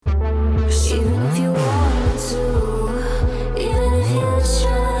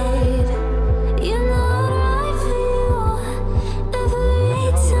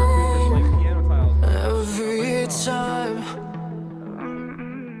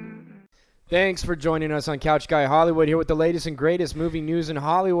Thanks for joining us on Couch Guy Hollywood, here with the latest and greatest movie news in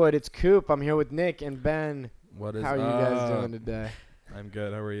Hollywood. It's Coop. I'm here with Nick and Ben. What is How are you guys doing today? I'm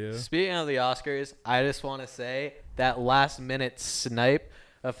good. How are you? Speaking of the Oscars, I just want to say that last-minute snipe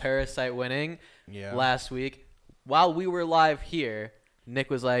of Parasite winning last week, while we were live here, Nick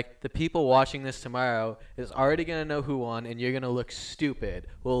was like, the people watching this tomorrow is already going to know who won, and you're going to look stupid.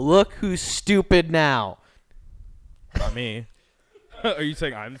 Well, look who's stupid now. Not me. Are you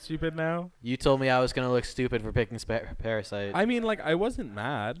saying I'm stupid now? You told me I was going to look stupid for picking Parasite. I mean, like, I wasn't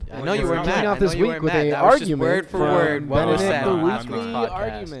mad. I Like, know you it's were not mad. like- Off I know this you week were with mad. a That was just argument word for from word what was Benedict said the on last weekly week's podcast.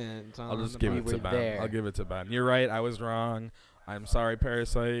 argument. I'll just give it were to Ben. there. I'll give it to Ben. You're right. I was wrong. I'm sorry,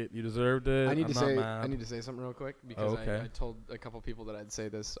 Parasite. You deserved it. I need I'm to not say mad. I need to say something real quick because okay. I told a couple people that I'd say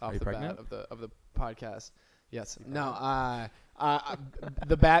this off you the pregnant? bat of the podcast. Yes. No.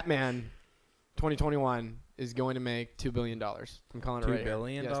 The Batman 2021 is going to make $2 billion. I'm calling it right $2 here.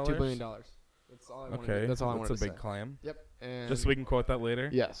 billion? Yes, $2 billion. That's all I wanted. Okay. That's all I wanted That's to a big say. claim. Yep. And Just so we can quote that later?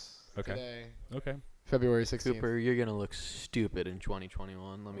 yes. Okay. Today, Okay. February 16th. Cooper, you're going to look stupid in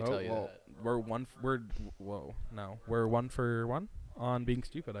 2021. Let me tell you that. We're one for one on being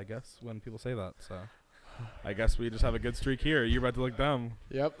stupid, I guess, when people say that. So I guess we just have a good streak here. You're about to look dumb.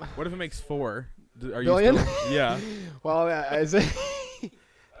 Yep. What if it makes 4? Are Billion? you still? Yeah. Well, is it?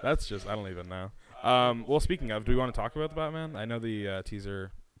 That's just, I don't even know. Well, speaking of, do we want to talk about the Batman? I know the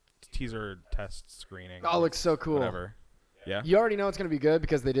teaser test screening. Oh, it looks so cool. Whatever. Yeah. You already know it's gonna be good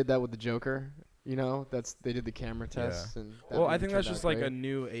because they did that with the Joker. You know, they did the camera tests and. Well, I think that's just like a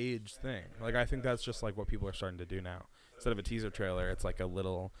new age thing. Like, I think that's just like what people are starting to do now. Instead of a teaser trailer, it's like a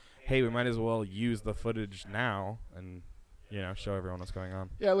little, hey, we might as well use the footage now and, show everyone what's going on.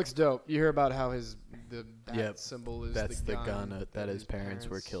 Yeah, it looks dope. You hear about how the bat Yep. symbol is That's the gun that his parents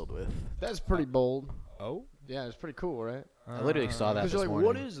were killed with. That's pretty bold. Oh? Yeah, it's pretty cool, right? I literally saw that Because this you're like, morning.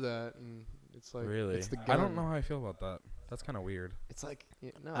 what is that? And it's like, Really? it's the gun. I don't know how I feel about that. That's kind of weird. It's like,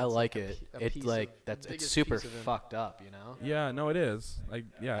 no, I it's like a it. pi- a It's piece like of- it's the biggest super piece of him. fucked up, you know. Yeah, no, it is. I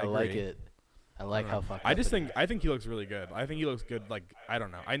like agree. it. I like how fucked I up. just it think is. I think he looks really good. I think he looks good. Like, I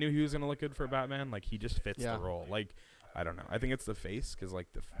don't know. I knew he was gonna look good for Batman. Like, he just fits Yeah. the role. Like, I don't know. I think it's the face because like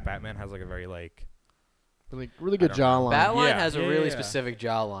the Batman has like a very like really good I don't know. jawline. Batline Yeah, has a yeah, really yeah. specific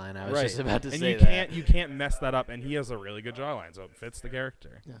jawline. I was right. just about to and say you that. you can't mess that up. And he has a really good jawline, so it fits the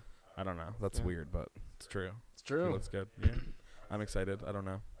character. Yeah. I don't know. That's Yeah. weird, but it's true. It's He true. looks good. Yeah. I'm excited. I don't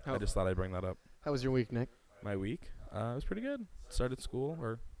know. How- I just thought I'd bring that up. How was your week, Nick? My week, it was pretty good. Started school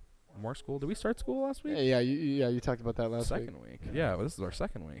or more school. Did we start school last week? You talked about that last Second week. Yeah, well, this is our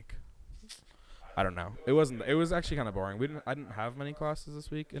second week. I don't know. It was actually kind of boring. I didn't have many classes this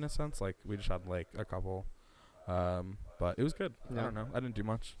week in a sense. Like, we just had like a couple. But it was good. Yeah. I don't know. I didn't do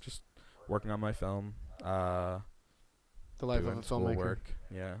much. Just working on my film. The life of doing a filmmaker. schoolwork.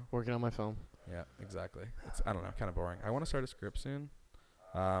 Yeah. Working on my film. Yeah, exactly. It's, I don't know, kind of boring. I want to start a script soon.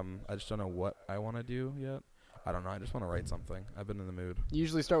 I just don't know what I want to do yet. I don't know. I just want to write something. I've been in the mood. You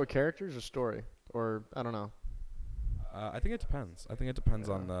usually start with characters or story, or I don't know. I think it depends. I think it depends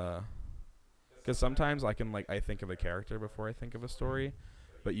on the, because sometimes I think of a character before I think of a story,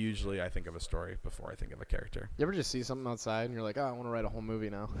 but usually I think of a story before I think of a character. You ever just see something outside and you're like, oh, I want to write a whole movie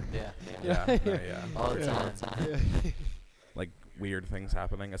now. Yeah. Yeah, yeah. All the Yeah. time. Like weird things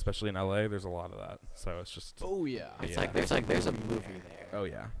happening, especially in LA. There's a lot of that. So it's just. Oh yeah. It's Yeah. like there's a movie there. Oh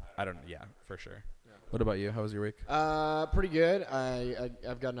yeah. Yeah, for sure. What about you? How was your week? Pretty good.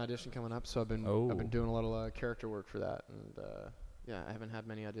 I've got an audition coming up, so I've been Oh. doing a lot of character work for that, and yeah, I haven't had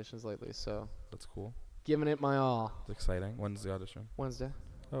many auditions lately, so That's cool. giving it my all. It's exciting. When's the audition? Wednesday.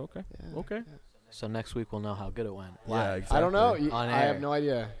 Oh, okay. Yeah. Okay. yeah. So next week we'll know how good it went. Yeah, Live. exactly. I don't know. On I have air. no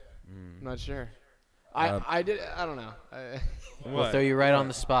idea. Mm. I'm not sure. Uh, I don't know. We'll throw you right on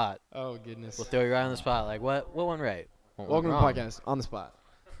the spot. Oh goodness. We'll throw you right on the spot. Like what went right? What went Welcome to wrong? the podcast on the spot.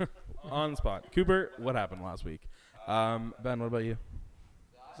 On the spot. Cooper, what happened last week? Ben, what about you?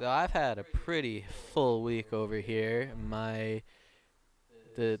 So I've had a pretty full week over here.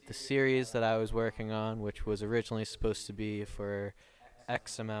 The series that I was working on, which was originally supposed to be for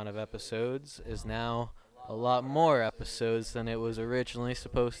X amount of episodes, is now a lot more episodes than it was originally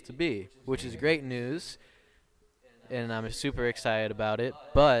supposed to be, which is great news, and I'm super excited about it.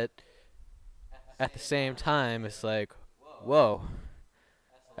 But at the same time, it's like, whoa,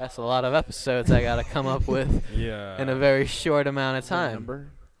 that's a lot of episodes I gotta come up with Yeah. in a very short amount of Is there a time.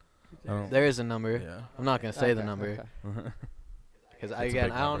 number? There is a number. Yeah. I'm not gonna say the Okay, number okay. because It's a again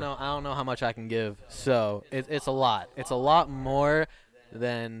big I don't number. know how much I can give. So it's a lot. It's a lot more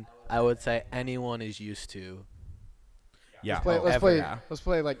than I would say anyone is used to. Yeah. Let's play. oh, Let's ever. play. Yeah. Let's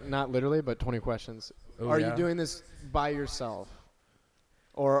play like not literally, but 20 questions. Oh, Are yeah? you doing this by yourself,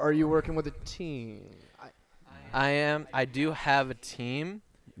 or are you working with a team? I do have a team,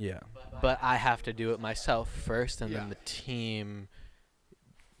 Yeah. but I have to do it myself first, and Yeah. then the team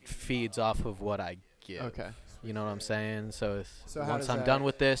feeds off of what I give. Okay. You know what I'm saying? So, So how once does I'm that- done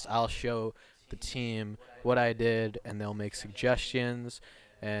with this, I'll show the team what I did, and they'll make suggestions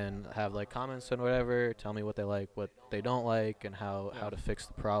and have like comments and whatever. Tell me what they like, what they don't like, and how to fix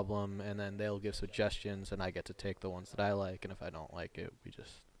the problem. And then they'll give suggestions, and I get to take the ones that I like. And if I don't like it, we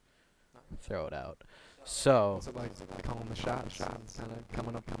just throw it out. So What's it like calling the shots and kind of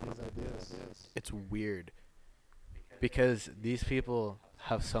coming up with these ideas? it's weird because these people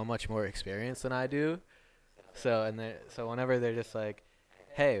have so much more experience than I do. So whenever they're just like,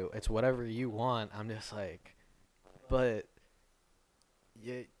 "Hey, it's whatever you want," I'm just like, "But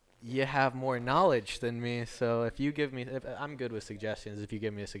you have more knowledge than me. So if I'm good with suggestions. If you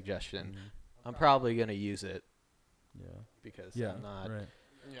give me a suggestion, I'm probably gonna use it Yeah. because Yeah. I'm not. Right.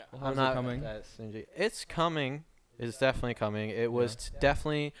 Yeah. Well, I'm how's not it coming? that stingy. It's coming. It's definitely coming. It was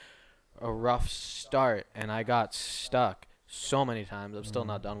definitely a rough start, and I got stuck so many times. I'm still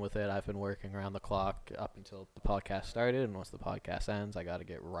not done with it. I've been working around the clock up until the podcast started, and once the podcast ends, I got to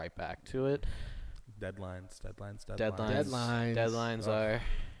get right back to it. Deadlines. Deadlines. Are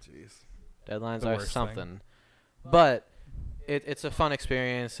Jeez. deadlines The are worst thing. something, but it's a fun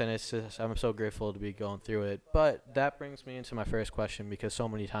experience, and it's just I'm so grateful to be going through it. But that brings me into my first question, because so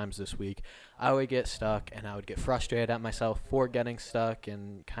many times this week I would get stuck and I would get frustrated at myself for getting stuck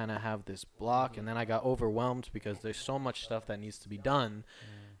and kind of have this block, and then I got overwhelmed because there's so much stuff that needs to be done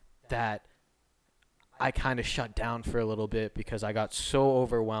that I kind of shut down for a little bit because I got so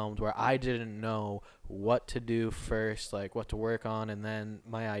overwhelmed where I didn't know what to do first, like what to work on, and then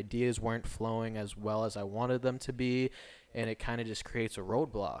my ideas weren't flowing as well as I wanted them to be, and it kind of just creates a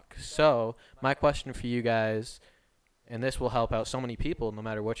roadblock. So my question for you guys, and this will help out so many people no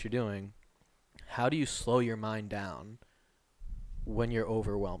matter what you're doing, how do you slow your mind down when you're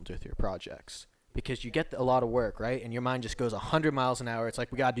overwhelmed with your projects? Because you get a lot of work, right? And your mind just goes 100 miles an hour. It's like,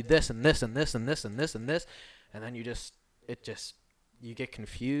 we got to do this and this and this and this and this and this. And then you get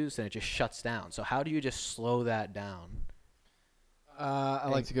confused and it just shuts down. So how do you just slow that down? I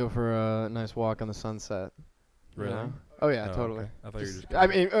like to go for a nice walk on the sunset. you Really? know? Oh yeah, Oh, totally. okay. I thought you were just.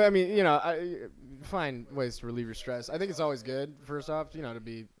 I mean, find ways to relieve your stress. I think it's always good. First off, to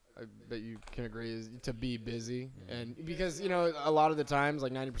be. I bet you can agree is to be busy, and because a lot of the times,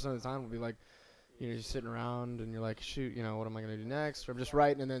 like 90% of the time, we'll be like, you're sitting around and you're like, shoot, what am I gonna do next? Or I'm just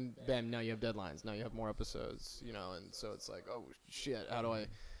writing, and then bam, now you have deadlines. Now you have more episodes, and so it's like, oh shit, how do I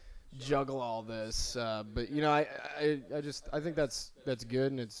juggle all this? But I think that's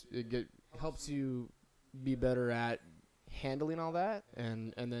good, and it helps you be better at handling all that,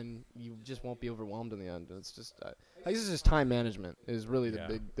 and then you just won't be overwhelmed in the end. And it's just I guess it's just time management is really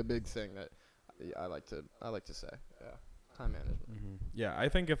the big thing that I like to say. Yeah, time management. Mm-hmm. Yeah, I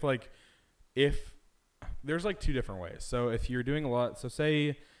think if there's like two different ways. So if you're doing a lot, so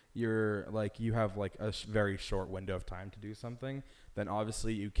say you're like you have like a very short window of time to do something, then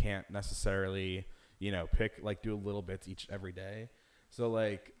obviously you can't necessarily pick like do little bits every day. So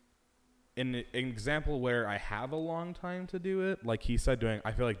like in an example where I have a long time to do it, like he said,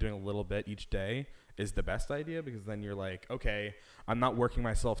 I feel like doing a little bit each day is the best idea, because then you're like, okay, I'm not working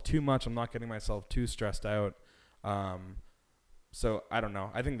myself too much. I'm not getting myself too stressed out. So I don't know.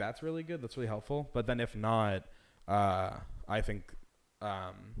 I think that's really good. That's really helpful. But then if not, I think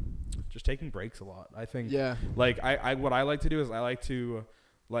just taking breaks a lot. I think like I what I like to do is I like to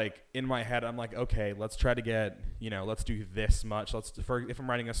like in my head I'm like, okay, let's try to get let's do this much. If I'm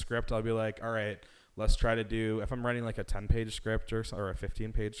writing a script, I'll be like, all right, let's try to do. If I'm writing like a 10-page script or a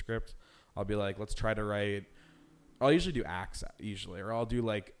 15-page script, I'll be like, let's try to write. I'll usually do acts or I'll do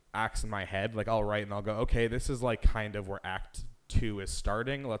like acts in my head. Like I'll write and I'll go, okay, this is like kind of where act 2 is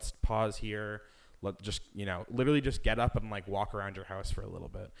starting. Let's pause here. Let just literally just get up and like walk around your house for a little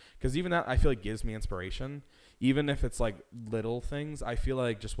bit, because even that I feel like gives me inspiration. Even if it's like little things, I feel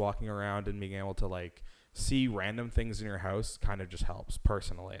like just walking around and being able to like see random things in your house kind of just helps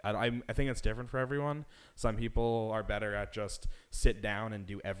personally. I think it's different for everyone. Some people are better at just sit down and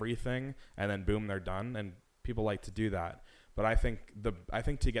do everything and then boom, they're done, and people like to do that. But I think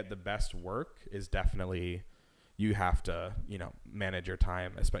to get the best work is definitely you have to manage your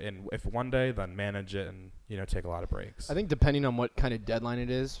time, and if one day, then manage it and take a lot of breaks. I think depending on what kind of deadline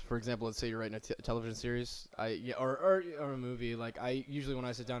it is, for example, let's say you're writing a television series, or a movie. Like I usually when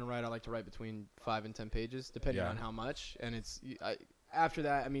I sit down and write, I like to write between 5 and 10 pages, depending on how much. And after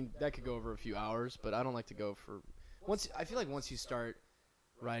that, I mean that could go over a few hours, but I don't like to go for I feel like once you start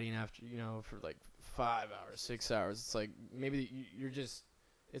writing after for like 5 hours, 6 hours, it's like maybe you're just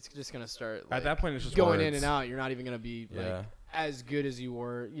it's just gonna start At that point, it's just going words. in and out. You're not even gonna be Yeah. like as good as you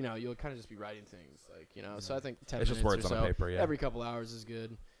were. You know, you'll kind of just be writing things like, you know. So I think 10 It's just minutes words or on a so paper, yeah. every couple hours is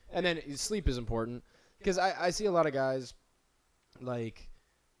good. And then sleep is important because I see a lot of guys like,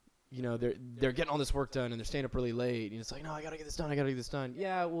 you know, they're getting all this work done and they're staying up really late. And it's like, no, I gotta get this done. I gotta get this done.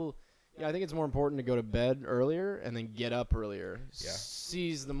 Yeah, well. Yeah, I think it's more important to go to bed earlier and then get up earlier. Yeah.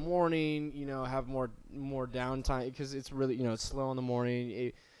 Seize the morning, you know, have more downtime because it's really, you know, it's slow in the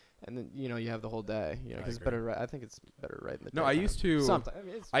morning, and then you know you have the whole day. You know, because it's better. I think it's better right in the day. No, I used to. Sometimes. I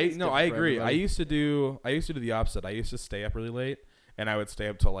mean, it's I different for agree. I everybody. used to do the opposite. I used to stay up really late, and I would stay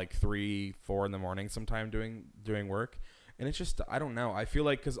up till like 3, 4 in the morning sometime doing work. And it's just, I don't know. I feel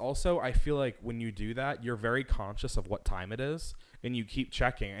like, because also I feel like when you do that, you're very conscious of what time it is, and you keep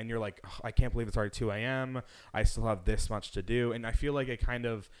checking, and you're like, I can't believe it's already 2 a.m. I still have this much to do. And I feel like it kind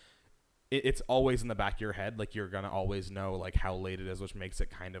of, it's always in the back of your head. Like, you're going to always know like how late it is, which makes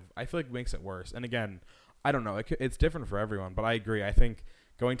it kind of, I feel like makes it worse. And again, I don't know. It's different for everyone, but I agree. I think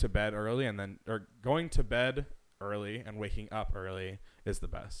going to bed early and waking up early is the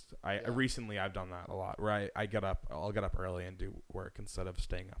best. Recently I've done that a lot where I'll get up early and do work instead of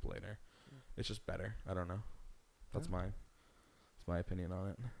staying up later. It's just better. I don't know. That's my opinion on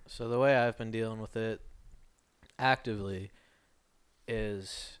it. So the way I've been dealing with it actively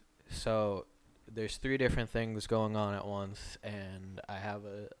is, so there's 3 different things going on at once, and I have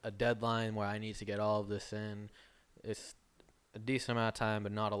a deadline where I need to get all of this in. It's a decent amount of time,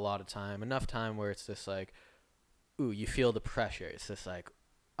 but not a lot of time. Enough time where it's just like, ooh, you feel the pressure. It's just like,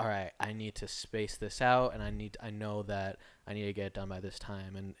 all right, I need to space this out, and I know that I need to get it done by this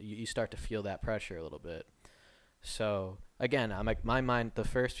time, and you start to feel that pressure a little bit. So again, I'm like, my mind, the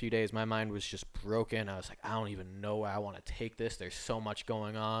first few days, my mind was just broken. I was like, I don't even know where I want to take this. There's so much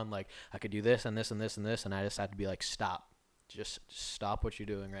going on. Like, I could do this and this and this and this, and I just had to be like, stop. Just stop what you're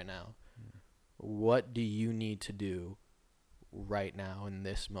doing right now. What do you need to do right now in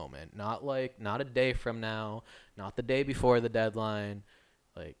this moment? Not a day from now, not the day before the deadline.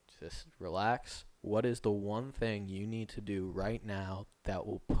 Like, just relax. What is the one thing you need to do right now that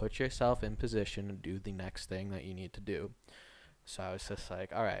will put yourself in position to do the next thing that you need to do? So I was just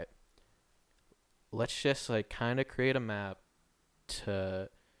like, all right, let's just like kind of create a map to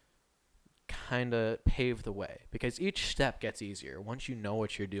kind of pave the way, because each step gets easier. Once you know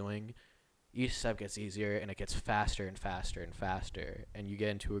what you're doing, each step gets easier, and it gets faster and faster and faster, and you get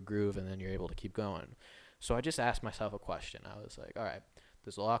into a groove, and then you're able to keep going. So I just asked myself a question. I was like, all right,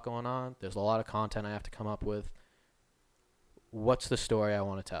 there's a lot going on. There's a lot of content I have to come up with. What's the story I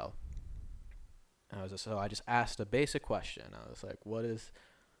want to tell? And so I just asked a basic question. I was like, what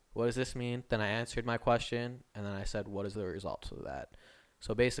does this mean? Then I answered my question, and then I said, what is the result of that?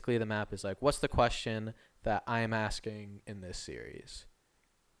 So basically the map is like, what's the question that I am asking in this series?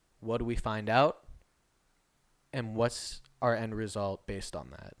 What do we find out? And what's our end result based on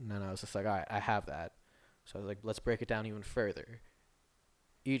that? And then I was just like, all right, I have that. So I was like, let's break it down even further.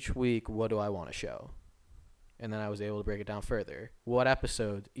 Each week, what do I want to show? And then I was able to break it down further.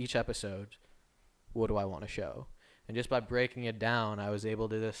 Each episode, what do I want to show? And just by breaking it down, I was able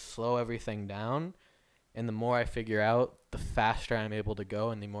to just slow everything down. And the more I figure out, the faster I'm able to go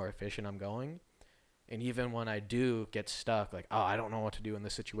and the more efficient I'm going. And even when I do get stuck, like, oh, I don't know what to do in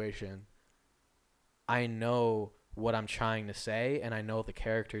this situation, I know what I'm trying to say, and I know the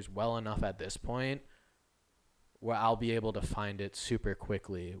characters well enough at this point where I'll be able to find it super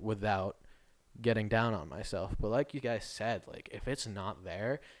quickly without getting down on myself. But like you guys said, like, if it's not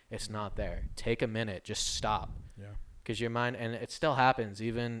there, it's not there. Take a minute, just stop. Yeah. Because your mind, and it still happens,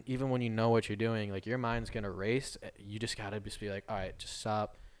 even when you know what you're doing, like, your mind's going to race. You just got to just be like, all right, just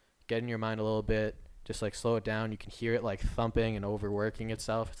stop, get in your mind a little bit, just like slow it down. You can hear it like thumping and overworking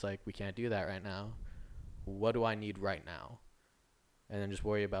itself. It's like, we can't do that right now. What do I need right now? And then just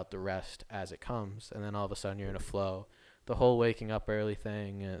worry about the rest as it comes. And then all of a sudden you're in a flow. The whole waking up early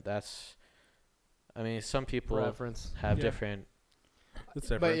thing, some people Reference. have Yeah. different It's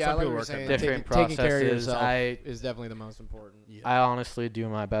different. But yeah, Some like people you were work saying, at different taking care of processes. yourself I is definitely the most important. I honestly do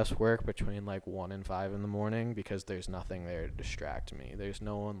my best work between like 1 and 5 in the morning, because there's nothing there to distract me. There's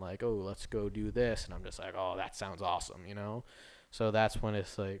no one like, oh, let's go do this, and I'm just like, oh, that sounds awesome, you know? So that's when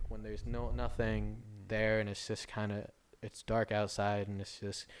it's like, when there's nothing there, and it's just kind of, it's dark outside, and it's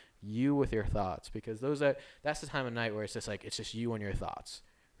just you with your thoughts, because that's the time of night where it's just you and your thoughts,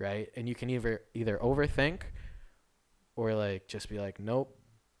 right? And you can either overthink or like just be like, nope,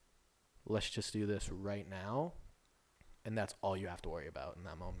 let's just do this right now. And that's all you have to worry about in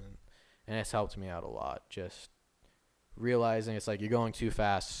that moment. And it's helped me out a lot. Just realizing it's like, you're going too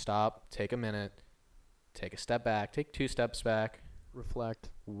fast. Stop. Take a minute. Take a step back. Take 2 steps back. reflect.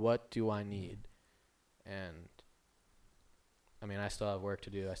 What do I need? And I mean, I still have work to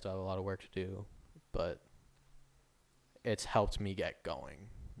do. I still have a lot of work to do, but it's helped me get going.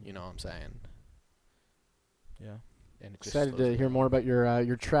 You know what I'm saying? Yeah. And it just Excited slows to me hear down. more about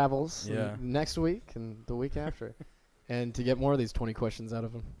your travels Yeah. next week and the week after, and to get more of these 20 questions out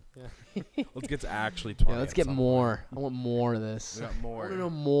of him. Let's get to actually 20. Yeah, let's at get some more. I want more of this. point. We got I more. want to know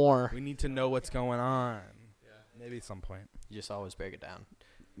more. We need to know what's going on. Maybe at some point. You just always break it down.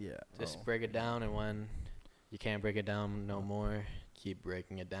 Yeah. Just break it down, and when you can't break it down no more, keep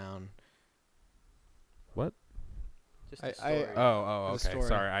breaking it down. What? Just I- a story. Oh, The okay. story.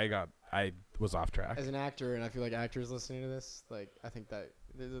 Sorry, I was off track. As an actor, and I feel like actors listening to this, like I think that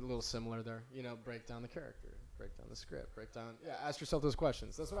there's a little similar there. You know, break down the character, break down the script, break down. Yeah, ask yourself those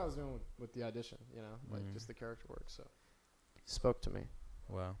questions. That's what I was doing with the audition. You know, like just the character work. So, spoke to me.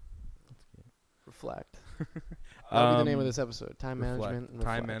 Wow. Reflect. That'll be the name of Um, this episode. Time reflect. management. And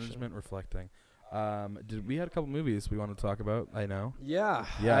Time reflection. management, reflecting. We had a couple movies we wanted to talk about. I know. Yeah.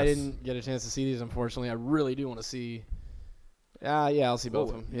 I Yes. didn't get a chance to see these, unfortunately. I really do want to see. Yeah, I'll see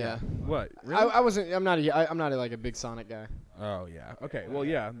both of them. Yeah. What? I wasn't. I'm not. I'm not like a big Sonic guy. Oh yeah. Okay. Well,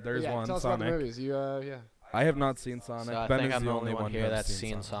 yeah. There's yeah, one. Tell us Sonic. about the movies. You. Yeah. I have not seen Sonic. So I Ben think is I'm the only one who here has that's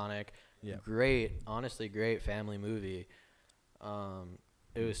seen Sonic. Yeah. Great, honestly, great family movie.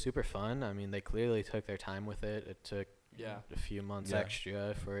 It was super fun. I mean, they clearly took their time with it. It took Yeah. a few months Yeah.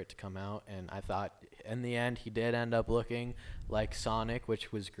 extra for it to come out, and I thought in the end he did end up looking like Sonic,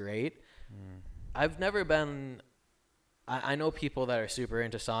 which was great. I've never been. I know people that are super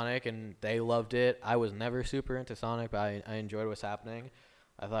into Sonic and they loved it. I was never super into Sonic, but I enjoyed what's happening.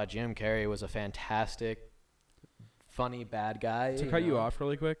 I thought Jim Carrey was a fantastic, funny bad guy. To cut you off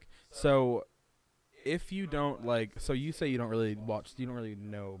really quick. So, if you don't like, so you say you don't really watch, you don't really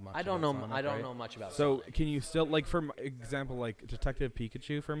know much. I don't about know. Sonic, I don't right? know much about. So Sonic. can you still like, for example, like Detective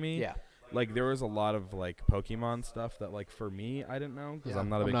Pikachu for me? Yeah. Like there was a lot of like Pokemon stuff that like for me I didn't know because I'm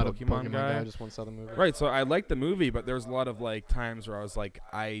not a big not Pokemon, a Pokemon guy. I just once saw the movie. Right, so I liked the movie, but there was a lot of like times where I was like,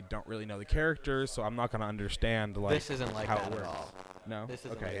 I don't really know the characters, so I'm not gonna understand like This isn't like how that it at works. all. No. This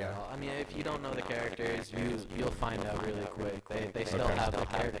isn't okay. like that Yeah. at all. I mean, if you don't know the characters, you'll find out really quick. They still Okay. have the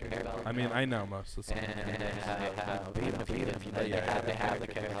character development. I mean, I know most of the stuff. And they have even if you they have the character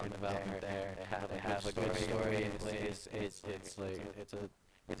development there. They have a good story in place.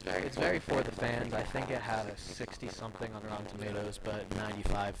 It's very for the fans. I think it had a 60 something on Rotten Tomatoes, but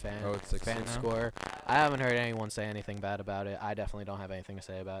 95 Oh, it's 60 fan now? score. I haven't heard anyone say anything bad about it. I definitely don't have anything to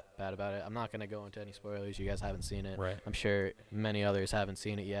say bad about it. I'm not gonna go into any spoilers. You guys haven't seen it. Right. I'm sure many others haven't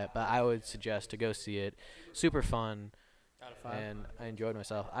seen it yet, but I would suggest to go see it. Super fun, and I enjoyed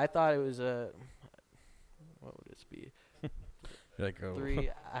myself. I thought it was a what would this be? You're like, oh. 3.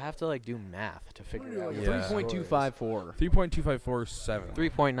 I have to like do math to figure out. Yeah. 3.254. 3.2547.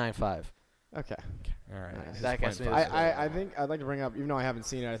 3.95. Okay. All right. Nice. That gets me. I think I'd like to bring up, even though I haven't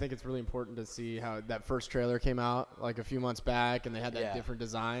seen it, I think it's really important to see how that first trailer came out like a few months back, and they had that Yeah. different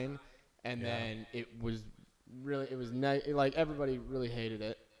design, and Yeah. then it was really, like everybody really hated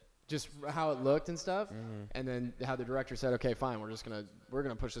it, just how it looked and stuff, and then how the director said, okay, fine, we're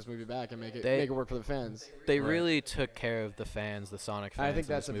gonna push this movie back and make it work for the fans. They Right. really took care of the fans, the Sonic fans. I think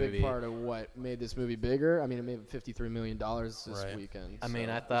in that's this a movie. big part of what made this movie bigger. I mean, it made $53 million this Right. weekend. I mean,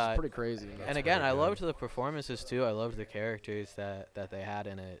 so I it's thought- pretty crazy. And again, really I good. loved the performances too. I loved the characters that they had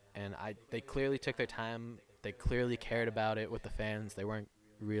in it, and they clearly took their time. They clearly cared about it with the fans. They weren't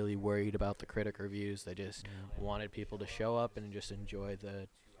really worried about the critic reviews. They just wanted people to show up and just enjoy the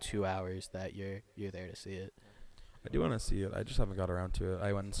 2 hours that you're there to see it. I do want to see it. I just haven't got around to it.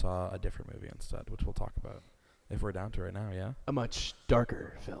 I went and saw a different movie instead, which we'll talk about if we're down to right now. Yeah. A much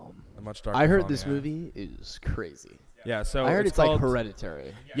darker film. A much darker. I heard film, this yeah. movie is crazy. Yeah. So I heard it's like called-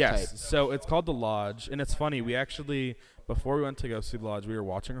 Hereditary. Yes. type. So it's called The Lodge, and it's funny. We actually, before we went to go see The Lodge, we were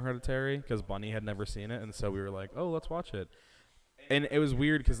watching Hereditary because Bunny had never seen it, and so we were like, "Oh, let's watch it." And it was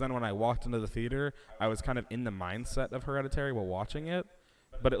weird because then when I walked into the theater, I was kind of in the mindset of Hereditary while watching it,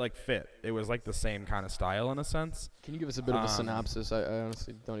 but it like fit. It was like the same kind of style in a sense. Can you give us a bit of a Um, synopsis? I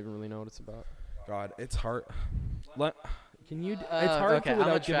honestly don't even really know what it's about. God, it's hard. Can you? It's Uh, hard okay, to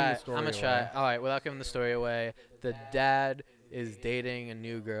without I'm giving gonna the try. story I'm gonna try. away. All right, without giving the story away, the dad is dating a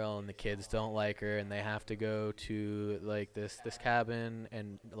new girl, and the kids don't like her, and they have to go to like this cabin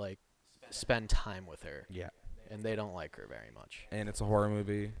and like spend time with her, Yeah, and they don't like her very much. and it's a horror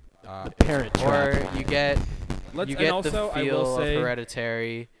movie. Parent Or Trap. you get Let's, you and get also, the I will feel of say,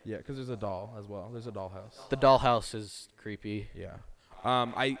 Hereditary. yeah, because there's a doll as well. There's a dollhouse. The dollhouse is creepy. Yeah.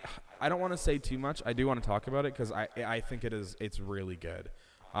 I don't want to say too much. I do want to talk about it because I think it's really good.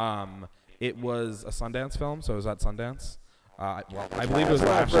 It was a Sundance film, so it was at Sundance. Well, I believe it was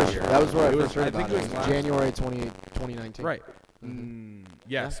last year. That was where I It was- first heard I about think it it. was last- January 2019. Right.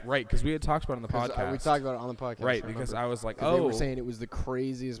 Yes, right. Because we had talked about it on the 'Cause, podcast. we talked about it on the podcast. Right, I because remember. I was like, 'Cause they oh. were saying it was the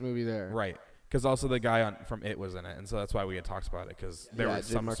craziest movie there. Right. Because also the guy from It was in it, and so that's why we had talked about it, because there Yeah, was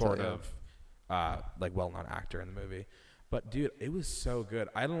Jim some Martell, sort yeah. of like well-known actor in the movie. But dude, it was so good.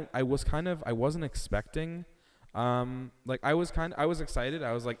 I wasn't expecting, like I was excited.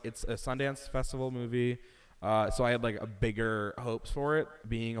 I was like, it's a Sundance Festival movie, so I had like a bigger hopes for it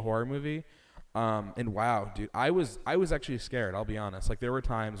being a horror movie. And wow, dude, I was actually scared. I'll be honest. Like there were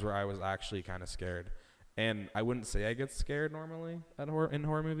times where I was actually kind of scared, and I wouldn't say I get scared normally in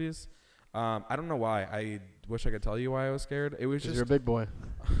horror movies. I don't know why. I wish I could tell you why I was scared. It was just you're a big boy.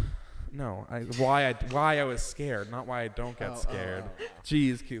 no. Why I was scared, not why I don't get scared.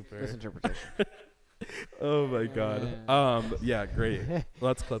 Jeez, Cooper. Misinterpretation. Oh my God. Yeah, great.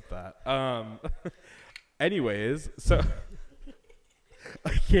 Let's clip that. Anyways, so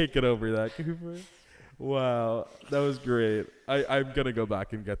I can't get over that, Cooper. Wow, that was great. I'm gonna go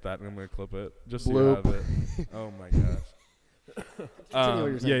back and get that, and I'm gonna clip it just so you Bloop. have it. Oh my gosh. Continue what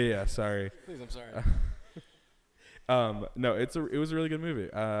you're saying. Yeah. Sorry. Please, I'm sorry. No, it was a really good movie.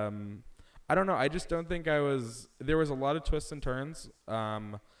 I don't know. I just don't think there was a lot of twists and turns.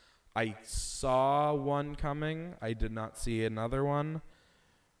 I saw one coming. I did not see another one.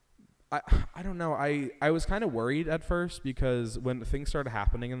 I don't know. I was kind of worried at first because when things started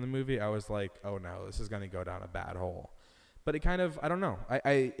happening in the movie, I was like, oh no, this is going to go down a bad hole. But it kind of, I don't know.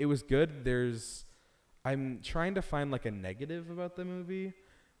 It was good. I'm trying to find like a negative about the movie.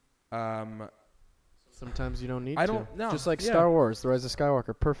 Sometimes you don't need I to. don't know. Just like Yeah. Star Wars, The Rise of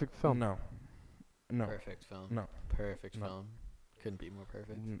Skywalker, perfect film. No. Perfect film. No. Perfect No. film. Couldn't be more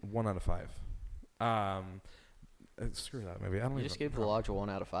perfect. 1 out of 5. Screw that movie. I don't You even just gave know. The Lodge a 1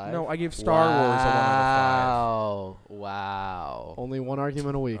 out of 5? No, I gave Star Wars a 1 out of 5. Wow. Only one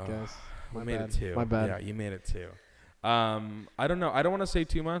argument a week, Oh, guys. We My made bad. it 2. My bad. Yeah, you made it 2. I don't know. I don't want to say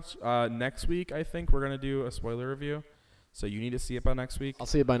too much. Next week, I think we're going to do a spoiler review. So you need to see it by next week. I'll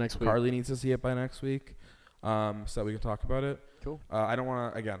see it by next week. Carly needs to see it by next week. So that we can talk about it. Cool. I don't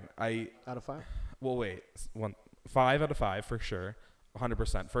want to, again, Out of 5? well, wait. 5 out of 5 for sure.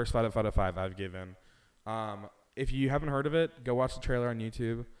 100%. First 5 out of 5 I've given. If you haven't heard of it, go watch the trailer on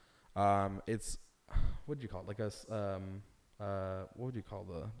YouTube. It's, what do you call it? Like what would you call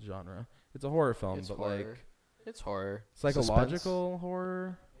the genre? It's a horror film, It's but horror. like It's horror. psychological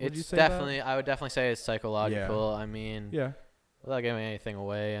horror. Would you It's say definitely, I would definitely say it's psychological. I mean, that? Yeah. without giving anything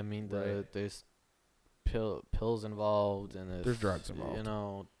away, I mean, Right. there's pills involved, and There's drugs involved. You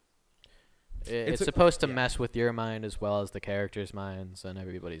know, It's it's a- supposed to yeah. mess with your mind as well as the characters' minds, and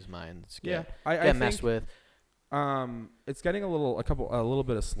everybody's minds Yeah. get, I get messed think, with. it's getting a little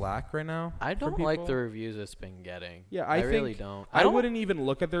bit of slack right now. I for don't like people. the reviews it's been getting. Yeah, I really think don't. I don't wouldn't even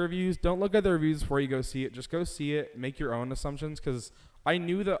look at the reviews. Don't look at the reviews before you go see it. Just go see it. Make your own assumptions. Because I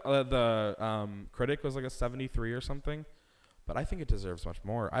knew the critic was like a 73 or something, but I think it deserves much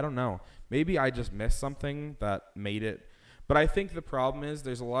more. I don't know. Maybe I just missed something that made it. But I think the problem is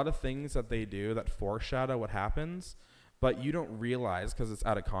there's a lot of things that they do that foreshadow what happens, but you don't realize because it's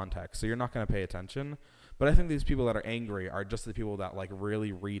out of context. So you're not going to pay attention. But I think these people that are angry are just the people that like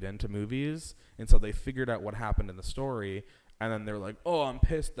really read into movies, and so they figured out what happened in the story, and then they're like, "Oh, I'm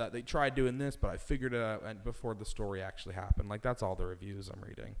pissed that they tried doing this, but I figured it out and before the story actually happened." Like that's all the reviews I'm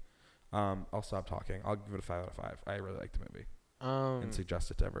reading. I'll stop talking. I'll give it a 5 out of 5. I really like the movie and suggest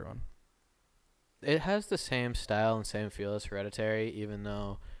it to everyone. It has the same style and same feel as Hereditary, even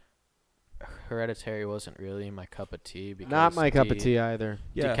though Hereditary wasn't really my cup of tea. Because Not my cup of tea either.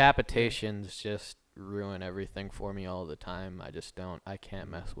 Yeah. Decapitations just ruin everything for me all the time. I can't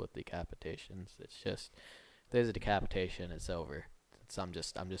mess with decapitations. It's just, there's a decapitation, it's over. I'm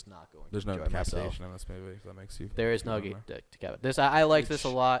just not going There's to no enjoy decapitation myself. in this movie. If that makes you. There is no feel better. decapitation. I like this a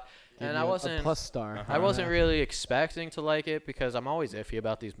lot, Give and you I a wasn't. plus star. Uh-huh. I wasn't really expecting to like it because I'm always iffy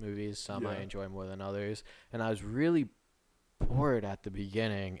about these movies. Some I Yeah. enjoy more than others. And I was really bored at the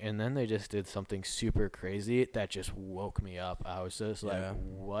beginning, and then they just did something super crazy that just woke me up. I was just like, Yeah.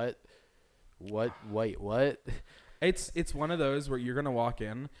 what? Wait, what? It's one of those where you're gonna walk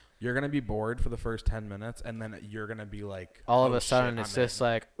in, you're gonna be bored for the first 10 minutes, and then you're gonna be like, All of "Oh, a sudden, shit, it's I'm just in."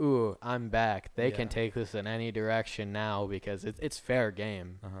 like, ooh, I'm back. They can Yeah. take this in any direction now because it's fair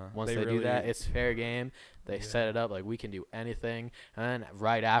game. Uh-huh. Once they do that, it's fair game. They set it up like we can do anything, and then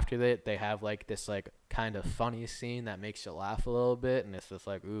right after that, they have like this like kind of funny scene that makes you laugh a little bit, and it's just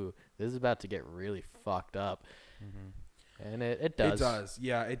like, ooh, this is about to get really fucked up, and it does. It does.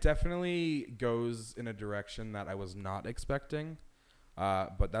 Yeah, it definitely goes in a direction that I was not expecting.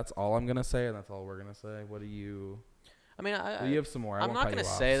 But that's all I'm gonna say, and that's all we're gonna say. What do you? I mean, Well, you have some more. I I'm won't not cut gonna you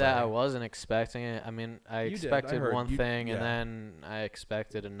off, say that I sorry. wasn't expecting it. I mean, I You did, I expected heard. one You- thing, and yeah. then I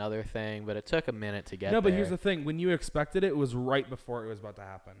expected another thing, but it took a minute to get No, there. but here's the thing. When you expected it, it was right before it was about to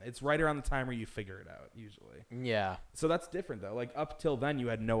happen. It's right around the time where you figure it out, usually. Yeah. So that's different, though. Like, up till then, you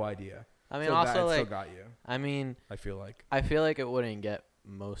had no idea. I mean, So also, that still like, got you, I mean, I feel like. I feel like it wouldn't get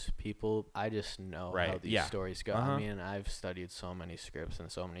most people. I just know how Right, these yeah. stories go. Uh-huh. I mean, I've studied so many scripts and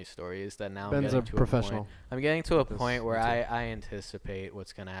so many stories that now Ben's I'm a getting to professional. a point. I'm getting to a This- point where me too. I anticipate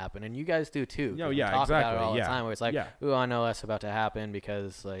what's gonna happen, and you guys do too. 'cause No, we yeah, talk about exactly, it all yeah. the time. Where it's like, Yeah. ooh, I know that's about to happen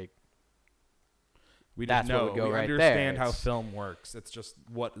because like. We That's just what know. would go We right there. understand how It's- film works. It's just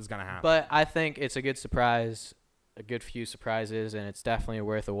what is going to happen. But I think it's a good surprise, a good few surprises, and it's definitely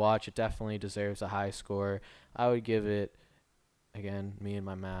worth a watch. It definitely deserves a high score. I would give it, again, me and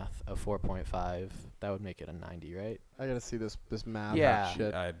my math, a 4.5. That would make it a 90, right? I gotta see this math Yeah.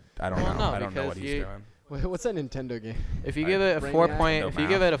 shit. I don't Well, know. no, I don't know what because he's you- doing. Wait, what's that Nintendo game? If you I- give it a Brainiac? 4 point, No if you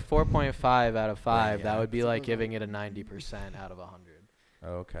give math. it a 4.5 out of 5, that Brainiac. would be like giving it a 90% out of 100.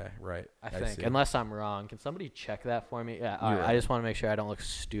 Okay, right. I think, see. unless I'm wrong. Can somebody check that for me? Yeah, all You're right. I right. just want to make sure I don't look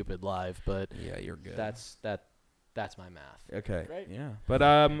stupid live, but Yeah, you're good. that's my math. okay. Great. Yeah. But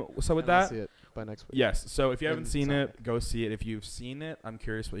so with And I'll that, see it by next week. yes. So if you haven't And seen Sunday. it, go see it. If you've seen it, I'm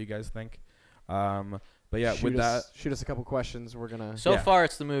curious what you guys think. But yeah, shoot with that, shoot us a couple questions. We're gonna. So Yeah. far,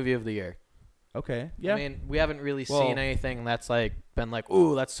 it's the movie of the year. okay. Yeah. I mean, we haven't really Well- seen anything that's like been like,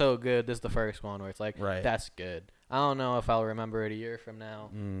 ooh, that's so good. This is the first one where it's like, Right. that's good. I don't know if I'll remember it a year from now,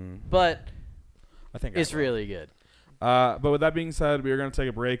 Mm, but I think it's I will. really good. But with that being said, we are going to take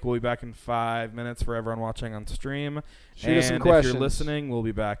a break. We'll be back in 5 minutes for everyone watching on stream. Shoot us some And questions. if you're listening, we'll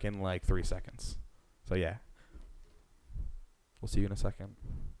be back in like 3 seconds. So yeah, we'll see you in a second.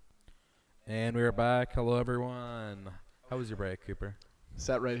 And we're back. Hello, everyone. How was your break, Cooper?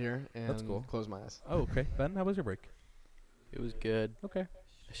 Sat right here and That's cool. close my eyes. Oh, okay. Ben, how was your break? It was good. Okay.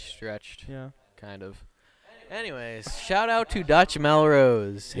 I stretched, Yeah. kind of. Anyways, shout out to Dutch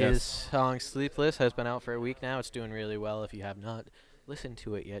Melrose. Yes. His song Sleepless has been out for a week now. It's doing really well. If you have not listened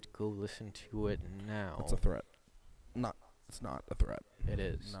to it yet, go listen to it now. It's a threat. It's not a threat. It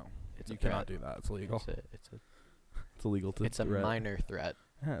is. No. It's You a threat. cannot do that. It's illegal. It's illegal to a threat. minor threat.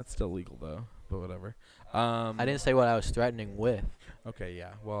 Yeah, it's still legal though, but whatever. I didn't say what I was threatening with. Okay,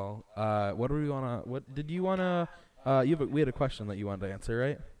 yeah. Well, what do we wanna? What did you wanna? We had a question that you wanted to answer,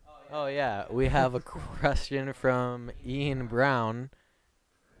 right? Oh yeah, we have a question from Ian Brown,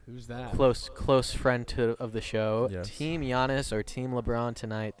 Who's that? close friend of the show. Yes. Team Giannis or Team LeBron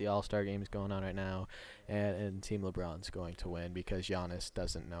tonight? The All-Star game is going on right now, and Team LeBron's going to win because Giannis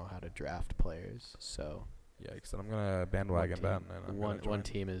doesn't know how to draft players. So Yikes! And I'm gonna bandwagon team- Ben. And I'm one gonna join.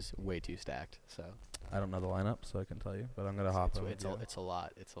 team is way too stacked. So I don't know the lineup, so I can tell you, but I'm gonna hop in. it's a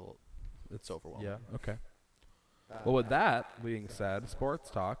lot. It's overwhelming. Yeah. Okay. Well, with that being said, sports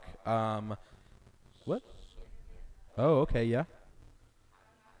talk. What? Oh, okay. Yeah.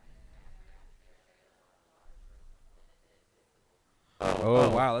 Oh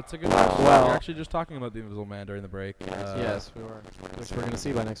wow, that's a good question. Well- You're actually just talking about the Invisible Man during the break. Yes, we were. Which we're gonna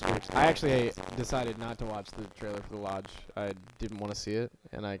see by next week. I actually decided not to watch the trailer for The Lodge. I didn't want to see it,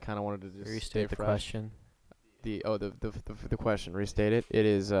 and I kind of wanted to just stay Restate the fresh. question. The question. Restate it. It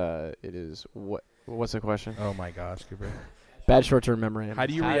is what? What's the question? Oh my gosh, Cooper. Bad short-term memory. How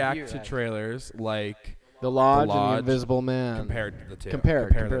do you How do react you to react? trailers like The Lodge and Lodge the Invisible Man. compared to the two? Compare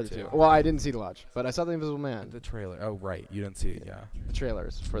the the two. Well, I didn't see The Lodge, but I saw the Invisible Man. The trailer. Oh right, you didn't see it. Yeah. The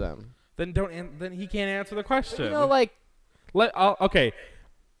trailers for them. Then then he can't answer the question. You know, like Okay.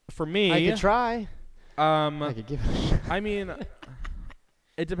 For me, I could try. I could give it a shot. I mean,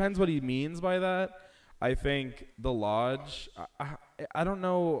 it depends what he means by that. I think The Lodge. I don't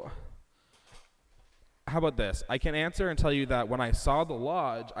know. How about this? I can answer and tell you that when I saw The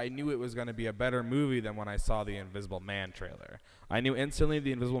Lodge, I knew it was going to be a better movie than when I saw the Invisible Man trailer. I knew instantly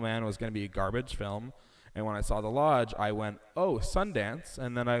the Invisible Man was going to be a garbage film. And when I saw The Lodge, I went, oh, Sundance.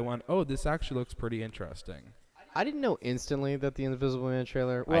 And then I went, oh, this actually looks pretty interesting. I didn't know instantly that the Invisible Man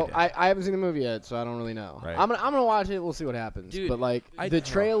trailer. I Well, did. I haven't seen the movie yet, so I don't really know. Right. I'm gonna watch it. We'll see what happens. Dude, but like I the don't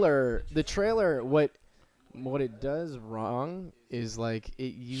know. trailer, what it does wrong is like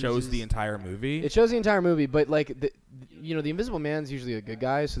it uses, Shows the entire movie. It shows the entire movie, but like the Invisible Man's usually a good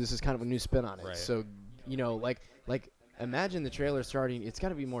guy, so this is kind of a new spin on it. Right. So like imagine the trailer starting. It's got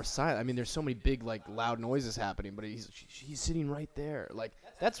to be more silent. I mean, there's so many big like loud noises happening, but he's sitting right there. Like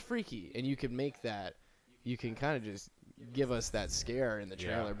that's freaky, and you can make that. You can kind of just give us that scare in the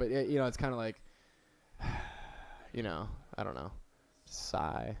trailer, Yeah. but it's kind of like, I don't know,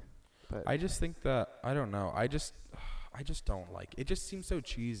 sigh. But I just think that I don't know. I just don't like. It just seems so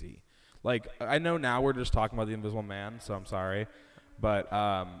cheesy. Like, I know now we're just talking about the Invisible Man, so I'm sorry, but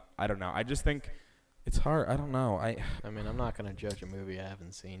I don't know. I just think it's hard. I don't know. I mean, I'm not gonna judge a movie I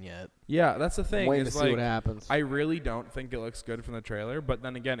haven't seen yet. Yeah, that's the thing. Waiting to Is see like, what happens. I really don't think it looks good from the trailer, but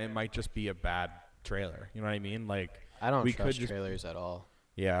then again, it might just be a bad trailer. You know what I mean? Like, I don't we could trust just- trailers at all.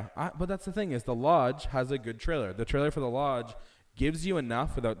 yeah. But that's the thing is The Lodge has a good trailer. The trailer for The Lodge gives you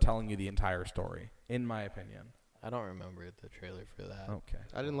enough without telling you the entire story, in my opinion. I don't remember the trailer for that. Okay.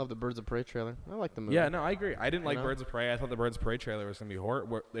 I didn't love the Birds of Prey trailer. I like the movie. Yeah, no, I agree. I didn't like know? Birds of Prey. I thought the Birds of Prey trailer was gonna be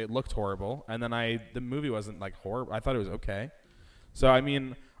horrible. It looked horrible, and then the movie wasn't like horrible. I thought it was okay. So I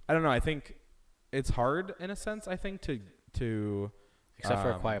mean, I don't know. I think it's hard in a sense. I think to Except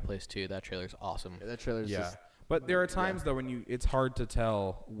for A Quiet Place 2, that trailer's awesome. Yeah, that trailer's yeah. just But there are times though when it's hard to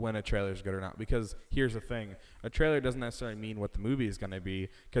tell when a trailer is good or not, because here's the thing: a trailer doesn't necessarily mean what the movie is going to be.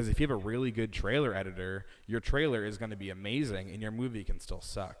 Because if you have a really good trailer editor, your trailer is going to be amazing, and your movie can still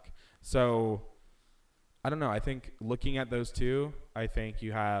suck. So I don't know. I think looking at those two, I think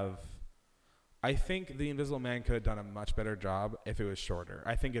The Invisible Man could have done a much better job if it was shorter.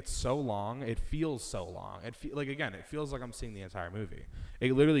 I think it's so long. It feels so long. It feels like I'm seeing the entire movie.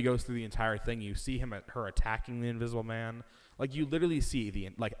 It literally goes through the entire thing. You see her attacking the Invisible Man. Like, you literally see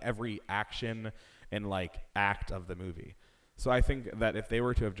every action and like act of the movie. So I think that if they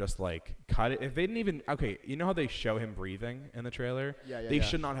were to have just like cut it, if they didn't even, okay, you know how they show him breathing in the trailer? They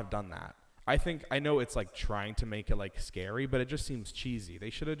should not have done that. I know it's like trying to make it like scary, but it just seems cheesy. They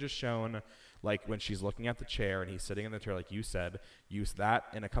should have just shown like when she's looking at the chair and he's sitting in the chair, like you said, use that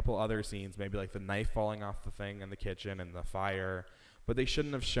in a couple other scenes, maybe like the knife falling off the thing in the kitchen and the fire. But they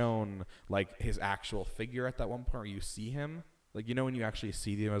shouldn't have shown like his actual figure at that one point where you see him. Like, you know, when you actually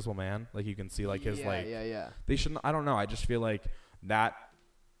see the Invisible Man, like you can see like his they shouldn't, I don't know. I just feel like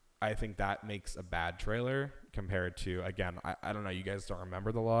I think that makes a bad trailer compared to, again, I don't know. You guys don't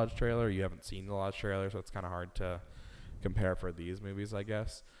remember the Lodge trailer. You haven't seen the Lodge trailer, so it's kind of hard to compare for these movies, I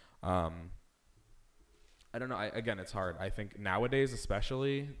guess. I don't know. Again, it's hard. I think nowadays,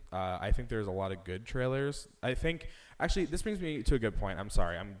 especially, I think there's a lot of good trailers. I think, actually, this brings me to a good point. I'm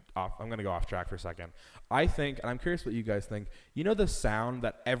sorry. I'm going to go off track for a second. I think, and I'm curious what you guys think, you know the sound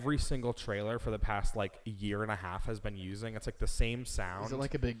that every single trailer for the past, like, year and a half has been using? It's, like, the same sound. Is it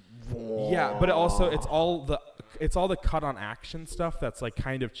like a big... Yeah, but also, it's all the cut on action stuff that's, like,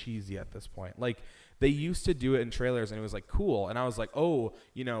 kind of cheesy at this point. Like, they used to do it in trailers and it was like cool. And I was like, oh,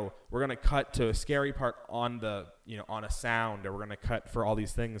 you know, we're going to cut to a scary part on on a sound, or we're going to cut for all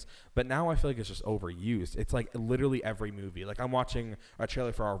these things. But now I feel like it's just overused. It's like literally every movie. Like, I'm watching a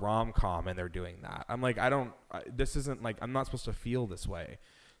trailer for a rom-com and they're doing that. I'm like, this isn't like, I'm not supposed to feel this way.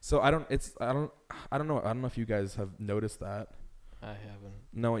 So I don't know. I don't know if you guys have noticed that. I haven't.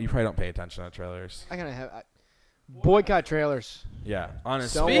 No, you probably don't pay attention to trailers. I kind of have... boycott trailers. Yeah,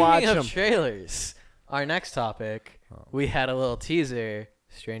 honestly. Don't Speaking watch of 'em. trailers, our next topic, we had a little teaser,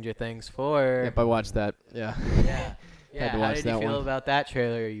 Stranger Things 4. Yep, I watched that. Yeah. Yeah. Yeah. Had to How watch did you that feel one. about that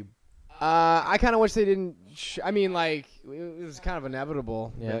trailer? I kind of wish they didn't. I mean, like, it was kind of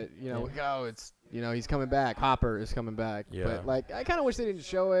inevitable. Yeah. That, it's, he's coming back. Hopper is coming back. Yeah. But, like, I kind of wish they didn't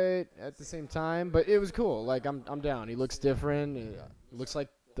show it at the same time. But it was cool. Like, I'm down. He looks different. It looks like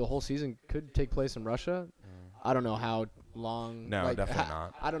the whole season could take place in Russia. I don't know how long. No, like, definitely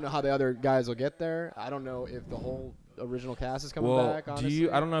not. I don't know how the other guys will get there. I don't know if the whole original cast is coming back, honestly.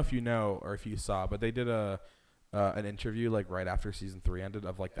 I don't know if you know or if you saw, but they did an interview like right after season 3 ended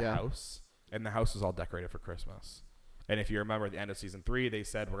of like the house, and the house was all decorated for Christmas. And if you remember at the end of season 3, they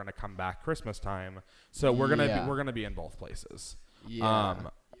said we're gonna come back Christmas time, so we're gonna be in both places. Yeah.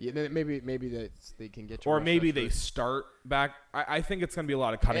 Maybe that they can get to Or Russia maybe first. they start back. I think it's gonna be a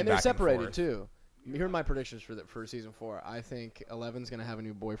lot of cutting. And they're back separated and forth. too. Here are my predictions for season 4. I think Eleven's gonna have a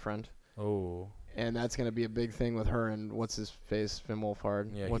new boyfriend, Oh. and that's gonna be a big thing with her and what's his face, Finn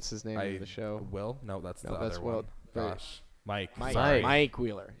Wolfhard. Yeah, what's his name in the show? Will? No, that's No, the that's other Will. one. But- Gosh, Mike. Mike. Sorry. Mike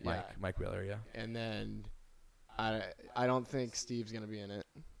Wheeler. Yeah. Mike Wheeler. Yeah. And then I don't think Steve's gonna be in it.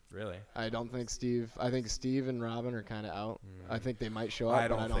 Really? I don't think Steve. I think Steve and Robin are kind of out. I think they might show up, I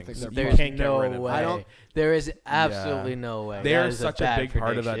but don't I don't think think so. they're. You There's can't get no rid of way. them. I don't- There is absolutely no way. They That are is such a bad big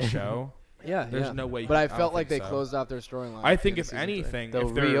part of that prediction. show. Yeah, There's yeah. no way. But I don't felt like they think so. closed out their storyline. I think in if season 3. anything, They'll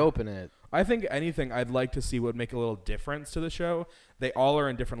if they're- reopen it. I think anything I'd like to see would make a little difference to the show. They all are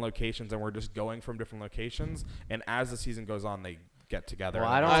in different locations, and we're just going from different locations. And as the season goes on, they get together. Well,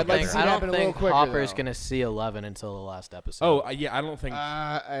 and I don't I'd like to think see it happen a little quicker, Hopper's though. gonna see 11 until the last episode. Oh, yeah, I don't think.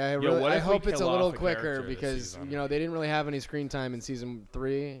 I what if we hope it's a kill little off a quicker character this because season? they didn't really have any screen time in season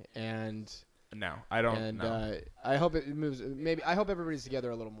 3, and No, I don't And know. I hope it moves. Maybe I hope everybody's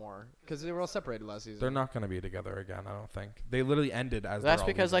together a little more because they were all separated last season. They're not going to be together again, I don't think. They literally ended as That's they're all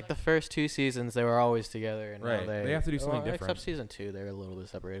because like leaving. the first 2 seasons they were always together, and now Right. They have to do something different. Except season 2, they're a little bit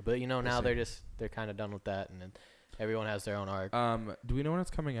separated. But now see. they're kind of done with that, and then everyone has their own arc. Do we know when it's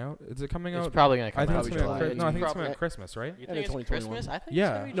coming out? Is it coming It's out? probably gonna I come think out it's in coming out. July. No, I think it's Prob- coming out Christmas, right? You End think of it's 2021. Christmas? I think Yeah.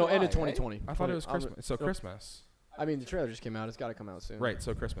 it's gonna be No, end of July, right? 2020. I thought it was 20 Christmas. So no, Christmas. I mean, the trailer just came out. It's got to come out soon. Right,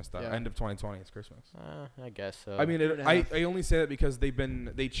 so Christmas though. Yeah. End of 2020 is Christmas. I guess so. I mean, Year and a I half. only say that because they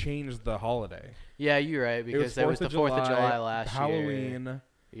changed the holiday. yeah, you're right, It because there was the 4th of July last year. Halloween,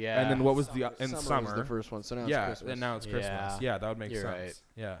 Yeah. and then what was the in Summer summer? was the first one, so now Yeah, it's Christmas. and now it's Christmas. Yeah. Yeah, that would make You're sense. right.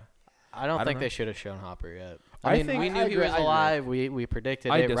 Yeah. I don't I don't think know. they should have shown Hopper yet. I I mean, think- we knew I he agree, was I agree. alive. We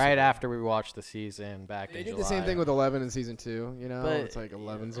predicted I it disagree. right after we watched the season back They in did July. the same thing with 11 in season 2. You know, But- it's like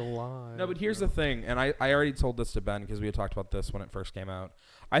 11's alive. No, but here's the thing, and I already told this to Ben because we had talked about this when it first came out.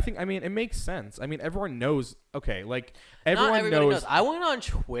 I mean, it makes sense. I mean, everyone knows. Okay, like everyone Not everybody knows. knows. I went on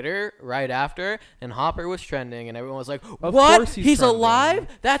Twitter right after, and Hopper was trending, and everyone was like, Of "What? course he's trending. alive?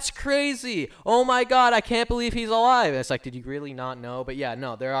 That's crazy! Oh my God, I can't believe he's alive!" And it's like, did you really not know? But yeah,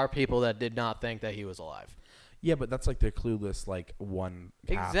 no, there are people that did not think that he was alive. Yeah, but that's like the clueless like one.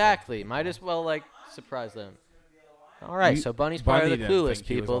 half of- Exactly. Might as well like surprise them. All right, so Bunny's part Bunny of the didn't clueless think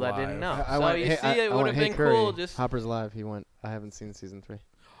he was people that didn't know. alive. I So went, you hey, see, I it would went, have hey, been Curry, cool. Just Hopper's alive. He went. I haven't seen season 3.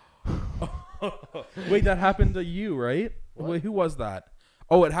 Wait, that happened to you, right? Wait, who was that?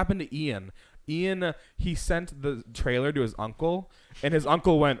 Oh, it happened to Ian. Ian, he sent the trailer to his uncle, and his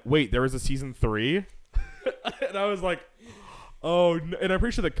uncle went, "Wait, there was a season 3?" And I was like, "Oh," and I'm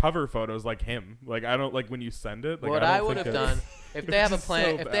pretty sure the cover photo is like him. Like I don't like when you send it. Like, what I I don't would think have it's- done if they have a just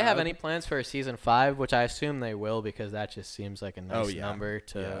plan, so if they have bad. any plans for a season 5, which I assume they will, because that just seems like a nice Oh, yeah. number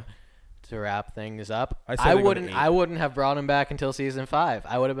to Yeah. to wrap things up. I say they go to 8. I wouldn't have brought him back until season 5.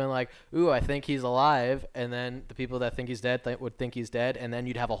 I would have been like, "Ooh, I think he's alive," and then the people that think he's dead would think he's dead, and then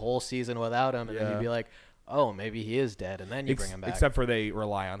you'd have a whole season without him, and then Yeah. you'd be like, "Oh, maybe he is dead," and then you bring him back. Except for they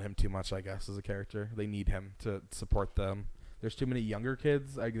rely on him too much, I guess, as a character. They need him to support them. There's too many younger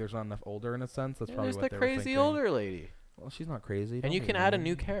kids. Like, there's not enough older in a sense. That's And probably there's what the they were crazy thinking. older lady, Well, she's not crazy. and don't you be can add a mean.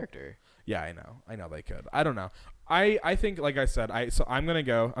 new character. Yeah, I know they could. I don't know. I think, like I said, so I'm gonna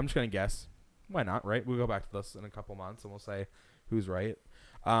go. I'm just gonna guess. Why not? Right? We'll go back to this in a couple months and we'll say who's right.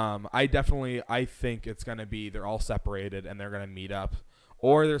 I think it's gonna be they're all separated and they're gonna meet up,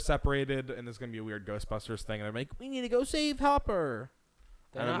 or they're separated and there's gonna be a weird Ghostbusters thing and they're like, we need to go save Hopper.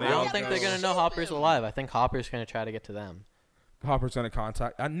 They're And not- they I all don't think go- they're gonna know Hopper's alive. I think Hopper's gonna try to get to them. Hopper's gonna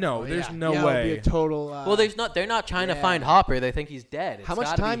contact. No, there's no yeah, way. It'd be a total. Well, they're not trying to yeah. find Hopper. They think he's dead. It's How much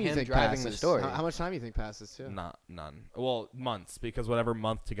gotta be time do you him think driving passes? the story? How much time do you think passes too? None. Well, months because whatever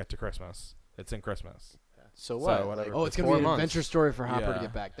month to get to Christmas, it's in Christmas. So So what? whatever. Oh, it's gonna 4 be an months. adventure story for Hopper to Yeah.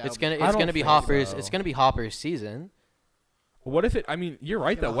 get back. It's That'll gonna I don't be think Hopper's. so. It's gonna be Hopper's season. What if it? I mean, you're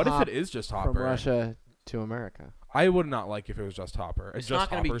right Gonna though. What if hop it is just from Hopper? Russia to America. I would not like if it was just Hopper. It's just not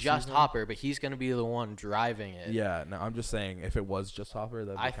gonna be Hopper's just season. Hopper, but he's gonna be the one driving it. Yeah, no, I'm just saying if it was just Hopper,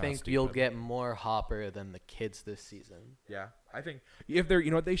 that'd be I kinda think stupid. you'll get more Hopper than the kids this season. Yeah, I think if they're, you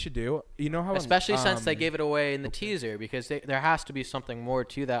know what they should do? You know how, Especially since they gave it away in the teaser, because there has to be something more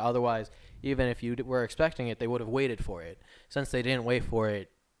to that. Otherwise, even if you were expecting it, they would have waited for it. Since they didn't wait for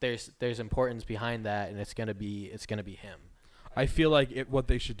it, there's importance behind that, and it's gonna be him. I feel like what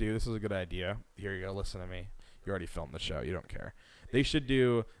they should do. This is a good idea. Here you go. Listen to me. You already filmed the show. You don't care. They should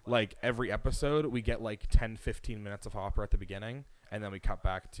do like every episode we get like 10, 15 minutes of Hopper at the beginning, and then we cut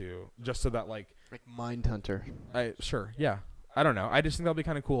back to just so that like Mindhunter. Sure, yeah. I don't know. I just think that'll be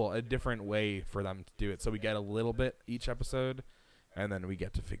kind of cool. A different way for them to do it. So we get a little bit each episode, and then we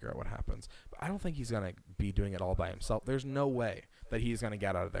get to figure out what happens. But I don't think he's going to be doing it all by himself. There's no way that he's going to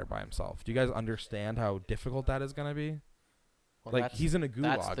get out of there by himself. Do you guys understand how difficult that is going to be? Well, Like, that's- he's in a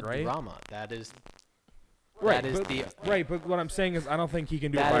That's gulag, the right? drama. That is Right, that is but, the right, but what I'm saying is I don't think he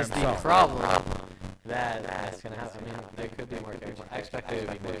can do it that by is the himself. problem. That's gonna happen. I mean, there could be more characters. I expect there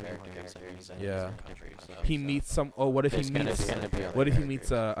to be more characters in Yeah. different countries. So. He meets some. Oh, what if There's he gonna meets? be other What if he characters.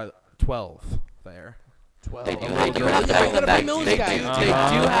 meets a 12 there? 12. They do Oh, have to gotta bring them back. those They guys. do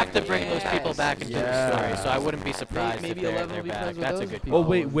Uh-huh. have to bring those people back into the story. So I wouldn't be surprised Maybe if they're 11 will be back. friends with That's a those good people. Oh call.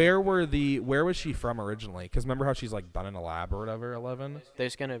 wait, where was she from originally? Because remember how she's like done in a lab or whatever. 11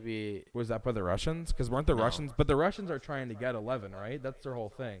 There's gonna be. was that by the Russians? Because weren't the No. Russians? But the Russians are trying to get 11, right? That's their whole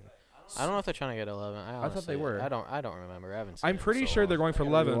thing. I don't know if they're trying to get 11. I thought they honestly- were. I don't remember. I haven't seen I'm it in pretty so sure long. they're going for I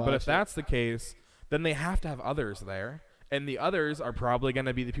gotta 11. But rewatch if it. that's the case, then they have to have others there. And the others are probably going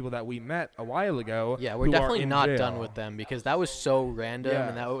to be the people that we met a while ago. Yeah, we're who are definitely in not jail, done with them because that was so random Yeah.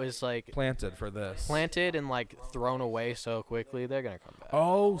 and that was like planted for this. planted and like thrown away so quickly. They're gonna come back.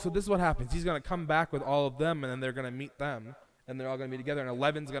 Oh, so this is what happens. He's going to come back with all of them, and then they're going to meet them, and they're all going to be together, and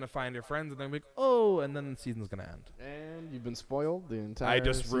 11's going to find her friends, and they're going to be like, oh, and then the season's going to end. And you've been spoiled the entire. I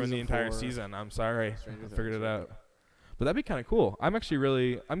just ruined the season entire for season. I'm sorry. Stranger I figured Things. it out. But that'd be kind of cool. I'm actually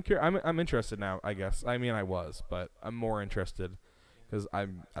really, I'm interested now, I guess. I mean, I was, but I'm more interested because I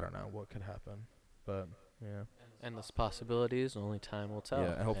don't know what could happen. But, yeah. Endless possibilities. Only time will tell.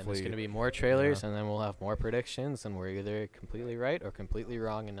 Yeah, and hopefully- there's gonna be more trailers, and then we'll have more predictions, and we're either completely right or completely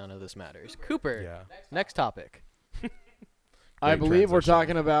wrong, and none of this matters. Cooper. Yeah. Next topic. I Great believe we're transition.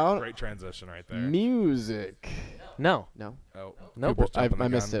 talking about Great transition right there. music. No, No, Oh, Nope. Cooper's I jumping the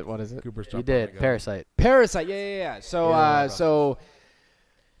missed gun. it. What is it? Cooper's you jumping the did. gun. Parasite. Parasite. Yeah. So, Yeah. so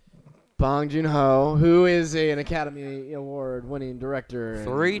Bong Joon-ho, who is an Academy Award-winning director, and,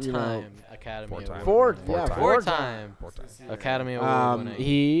 Three-time Academy Four-time. Award. Four- winner. yeah, Four-time Four-time. Academy Award winner.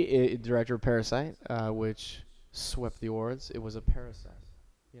 He director of Parasite, which swept the awards. It was a parasite.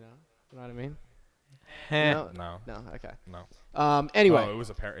 You know what I mean? Heh. No, No. no, okay. No. Anyway, Oh, it was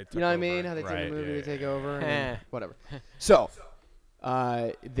a pair. you know what I mean? How they take right, a movie yeah, to take yeah, over, and Heh. whatever. So,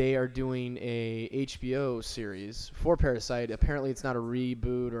 they are doing a HBO series for Parasite. Apparently, it's not a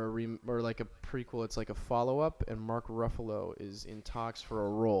reboot or like a prequel. It's like a follow-up, and Mark Ruffalo is in talks for a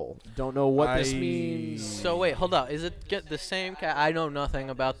role. Don't know what this means. So wait, hold up. Is it get the same cast? I know nothing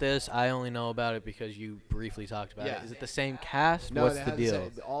about this. I only know about it because you briefly talked about Yeah. it. Is it the same cast? No, What's it the hasn't deal?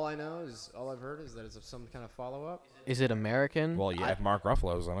 said- all I know is all I've heard is that it's some kind of follow-up. Is it American? Well, yeah, if Mark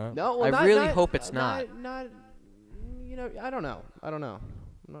Ruffalo's in it. No, well, I not- really not- hope it's not. You know, I don't know.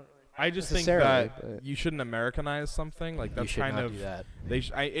 I just think necessarily, that but- you shouldn't Americanize something. Like you that's should kind not of do that.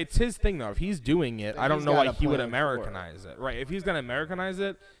 it's his thing though. If he's doing it, Then I don't he's know got why a he would plan for it. Americanize it. Right? If he's gonna Americanize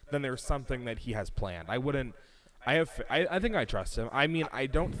it, then there's something that he has planned. I wouldn't. I think I trust him. I mean, I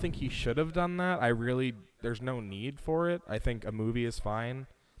don't think he should have done that. There's no need for it. I think a movie is fine.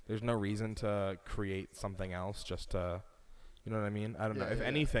 There's no reason to create something else just to, you know what I mean? I don't know. Yeah, If yeah.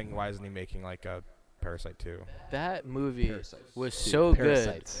 anything, why isn't he making like a Parasite 2? That movie Parasites. was Dude, so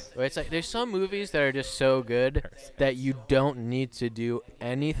Parasites. good. Where it's like there's some movies that are just so good that you don't need to do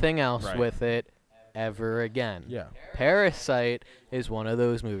anything else Right. with it ever again. Yeah. Parasite is one of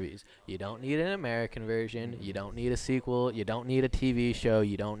those movies. You don't need an American version. You don't need a sequel. You don't need a TV show.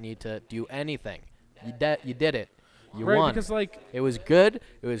 You don't need to do anything. You did it. You Right, won. because like It was good.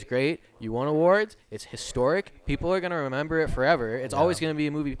 It was great. You won awards. It's historic. People are going to remember it forever. It's always going to be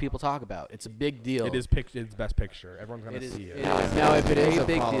a movie people talk about. It's a big deal. it is it's best picture. Everyone's gonna It is, see it it. is Now, if it a is a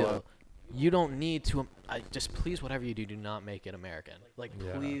big follow-up- deal, you don't need to. Just please, whatever you do not make it American. Like,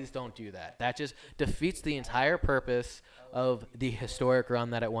 Yeah. please don't do that. That just defeats the entire purpose of the historic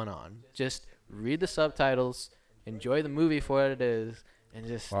run that it went on. Just read the subtitles, enjoy the movie for what it is, and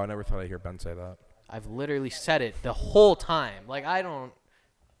just. Wow, I never thought I'd hear Ben say that. I've literally said it the whole time. Like, I don't.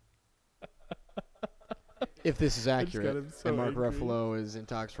 If this is just got accurate, him so and Mark angry. Ruffalo is in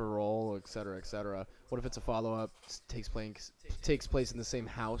talks for a role, et cetera, what if it's a follow-up, takes place in the same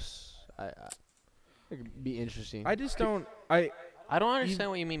house? It could be interesting. I just don't. I don't understand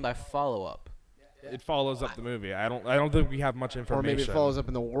what you mean by follow up. It follows up the movie. I don't think we have much information. Or maybe it follows up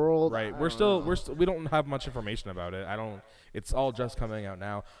in the world. Right. I We don't know. don't have much information about it. It's all just coming out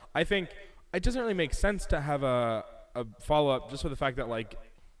now. I think it doesn't really make sense to have a follow up just for the fact that like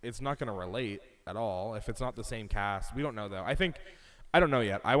it's not going to relate at all if it's not the same cast. We don't know though. I don't know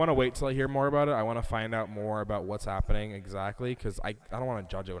yet. I want to wait till I hear more about it. I want to find out more about what's happening exactly because I don't want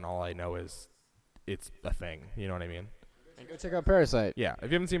to judge it when all I know is it's a thing. You know what I mean? And go check out Parasite. Yeah. If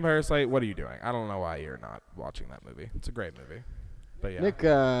you haven't seen Parasite, what are you doing? I don't know why you're not watching that movie. It's a great movie. But yeah. Nick,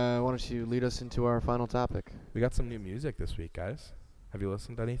 why don't you lead us into our final topic? We got some new music this week, guys. Have you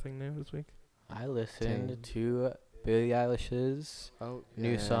listened to anything new this week? I listened Dang. to Billie Eilish's Oh,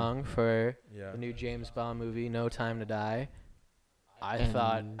 new song for Yeah. the new James Bond movie, No Time to Die. I And-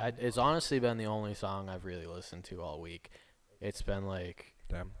 thought it's honestly been the only song I've really listened to all week. It's been like,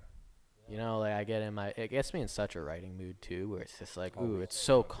 Damn. you know, like it gets me in such a writing mood too, where it's just like, ooh, it's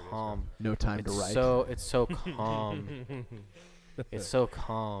so calm. No time to write. It's so calm. It's so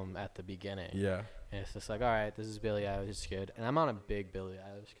calm at the beginning. Yeah. And it's just like, all right, this is Billie Eilish, it's good. And I'm on a big Billie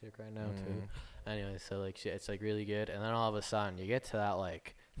Eilish kick right now too. Anyway, so like it's like really good. And then all of a sudden you get to that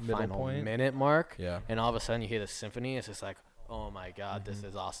like Middle final point? minute mark, Yeah. and all of a sudden you hear the symphony. It's just like, oh my god, this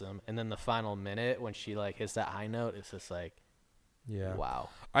is awesome. And then the final minute when she like hits that high note, it's just like, Yeah. wow.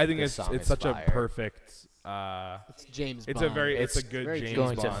 I think This song it's is such fire. a perfect. It's James It's Bond. a very it's a It's good very James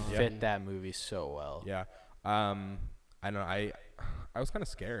Going Bond. to Yeah. fit that movie so well. Yeah. I don't know. I was kind of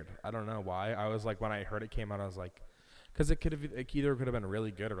scared. I don't know why. I was like, when I heard it came out, I was like, because it either could have been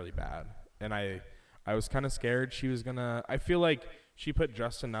really good or really bad, and I was kind of scared she was gonna. I feel like she put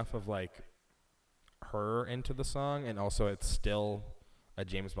just enough of like her into the song, and also it's still a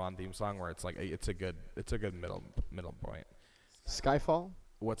James Bond theme song where it's like it's a good middle point. Skyfall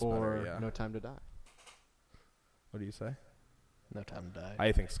What's or better? Yeah. No Time to Die? What do you say? No Time to Die.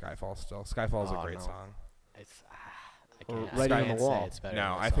 I think Skyfall still. Skyfall is a Oh, great no. song. It's Or I Writing on the can't say Wall. it's better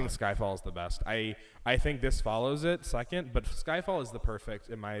No, than I the think song. Skyfall is the best. I think this follows it second, but Skyfall is the perfect,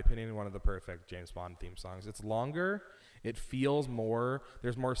 in my opinion, one of the perfect James Bond theme songs. It's longer. It feels more.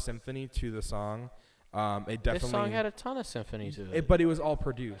 There's more symphony to the song. It definitely. This song had a ton of symphony to it. But it was all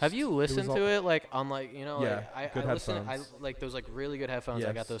produced. Have you listened all- to it like on like Yeah, like good I listen I headphones. like those like really good headphones. I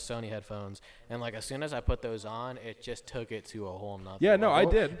got Yes. those Sony headphones, and like as soon as I put those on, it just took it to a whole nother. Yeah, no, I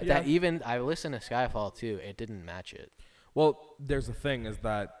level. did. That Yeah. even I listened to Skyfall too. It didn't match it. Well, there's the thing is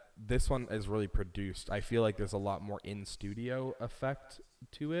that this one is really produced. I feel like there's a lot more in studio effect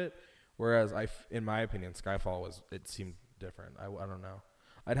to it, whereas in my opinion, Skyfall it seemed different. I don't know.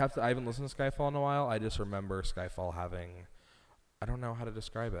 I haven't listened to Skyfall in a while. I just remember Skyfall having, I don't know how to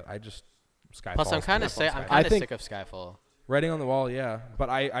describe it. Skyfall. Plus, I'm kind of I kind of think- sick of Skyfall. Writing on the Wall, yeah. But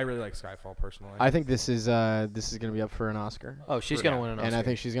I really like Skyfall personally. I think this is gonna be up for an Oscar, Oh, she's Yeah. gonna win an Oscar. and I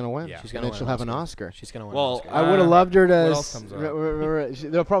think she's gonna win. Yeah. she's and gonna then win she'll an have an Oscar. Oscar. She's gonna win. Well, an Oscar. I would have loved her to. what else comes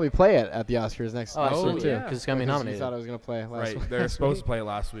up? They'll probably play it at the Oscars next Oh, year absolutely, too. yeah. because it's gonna be Because nominated. You thought I was gonna play last Right, week. they're supposed to play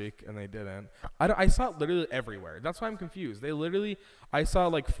last week and they didn't. I saw it literally everywhere. That's why I'm confused. I saw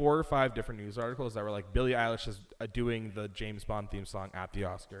like 4 or 5 different news articles that were like Billie Eilish is doing the James Bond theme song at the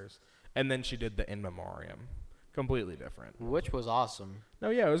Oscars, and then she did the In Memoriam. Completely different. Which was awesome.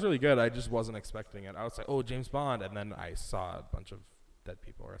 No, yeah, it was really good. I just wasn't expecting it. I was like, oh, James Bond, and then I saw a bunch of dead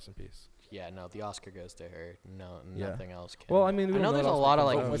people. Rest in peace. Yeah, no, the Oscar goes to her. No, Yeah. nothing else can. Well, I mean, we I don't know there's what a else lot they of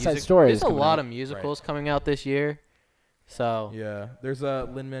can like do. West Side music. Story There's is a coming lot out. of musicals coming out this year. So Yeah, there's a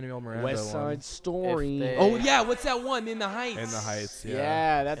Lin-Manuel Miranda West one. Side Story. they- Oh yeah, what's that one? In the Heights. In the Heights, Yeah,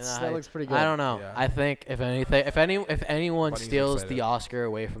 yeah. that looks pretty good. I don't know. Yeah. I think if anyone Bunny's steals excited. the Oscar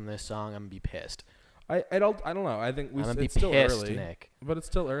away from this song, I'm gonna be pissed. I don't know. I think I'm gonna be it's still pissed, early, Nick, but it's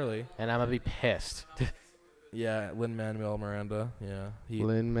still early. and I'm gonna be pissed. Yeah, Lin-Manuel Miranda. Yeah,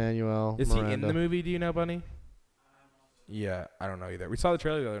 Lin-Manuel is Miranda. he in the movie? Do you know, Bunny? Yeah, I don't know either. We saw the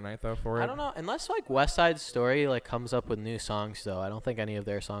trailer the other night though for it. I don't know. Unless like West Side Story like comes up with new songs, though, I don't think any of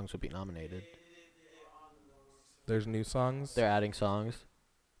their songs would be nominated. There's new songs. They're adding songs.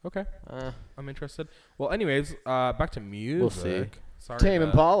 Okay, Uh, I'm interested. Well, anyways, back to music. We'll see. Sorry. Tame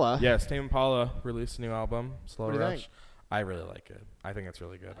Impala. Yes, Tame Impala released a new album, Slow What do you Rush. think? I really like it. I think it's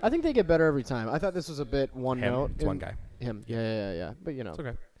really good. I think they get better every time. I thought this was a bit one Him, note. it's one guy. Him. Yeah. But you know. It's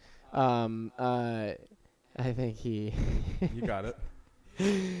okay. I think he. You got it.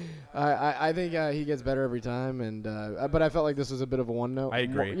 I think he gets better every time, and but I felt like this was a bit of a one note. I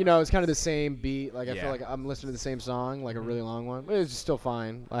agree. You know, it's kind of the same beat. Like I Yeah. feel like I'm listening to the same song, like a Mhm. really long one. But it's still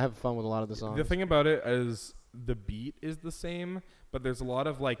fine. I have fun with a lot of the songs. The thing about it is the beat is the same, but there's a lot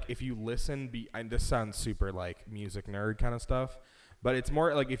of like if you listen, and this sounds super like music nerd kind of stuff, but it's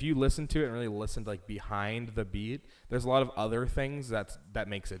more like if you listen to it and really listen to, like behind the beat, there's a lot of other things that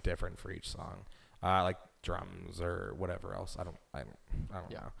makes it different for each song, like drums or whatever else. I don't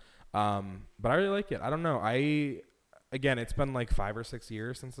Yeah. know. But I really like it. I don't know. Again, it's been like 5 or 6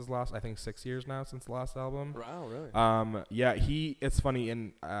 years since his last. I think 6 years now since the last album. Wow, really? Yeah, it's funny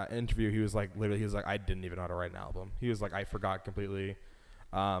in an interview he was like I didn't even know how to write an album. He was like I forgot completely.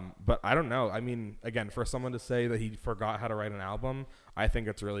 But I don't know. I mean, again, for someone to say that he forgot how to write an album, I think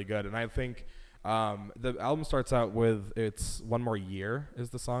it's really good. And I think the album starts out with it's One More Year is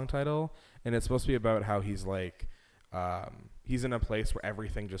the song title, and it's supposed to be about how he's like he's in a place where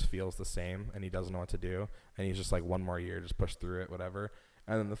everything just feels the same and he doesn't know what to do, and he's just like one more year, just push through it, whatever.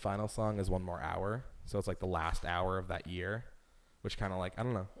 And then the final song is One More Hour, so it's like the last hour of that year, which kind of like I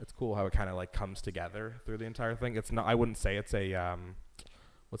don't know, it's cool how it kind of like comes together through the entire thing. It's not, I wouldn't say it's a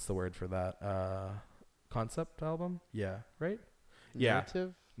what's the word for that, concept album? Yeah, right? Yeah.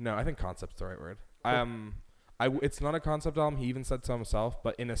 Narrative? No, I think concept's the right word. It's not a concept album. He even said so himself.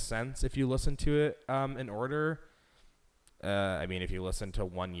 But in a sense, if you listen to it in order, I mean, if you listen to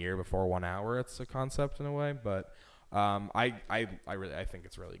 1 year before 1 hour, it's a concept in a way. But I think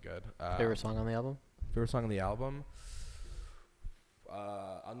it's really good. favorite song on the album? Favorite song on the album?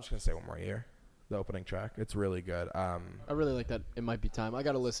 I'm just gonna say One More Year, the opening track. It's really good. I really like that. It might be time. I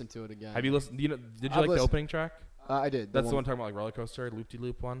got to listen to it again. Have you listened? Did you I've like the listened. opening track? I did. That's the one talking about like roller coaster,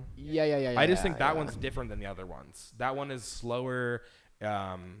 loop-de-loop one. Yeah. I just think that yeah. one's different than the other ones. That one is slower.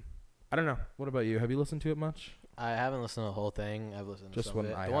 I don't know. What about you? Have you listened to it much? I haven't listened to the whole thing. I've listened to Just some of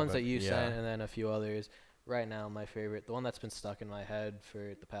when it. I The ones that haven't, you yeah. sent, and then a few others. Right now, my favorite, the one that's been stuck in my head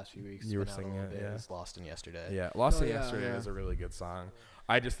for the past few weeks, You were been out a singing little it, bit, yeah. is Lost in Yesterday. Yeah, Lost Oh, in yeah, Yesterday yeah. is a really good song.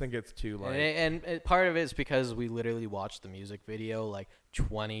 I just think it's too like. And part of it is because we literally watched the music video like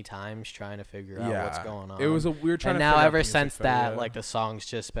 20 times trying to figure out what's going on. It was we were trying and to. now figure out ever the music since that, video like the song's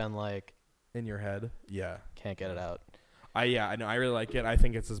just been like in your head, yeah. can't get it out. I know. I really like it. I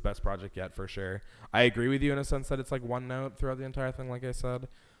think it's his best project yet for sure. I agree with you in a sense that it's like one note throughout the entire thing, like I said.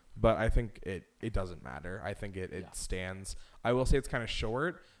 But I think it doesn't matter. I think it stands. I will say it's kind of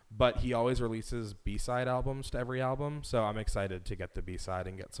short, but he always releases B-side albums to every album, so I'm excited to get the B-side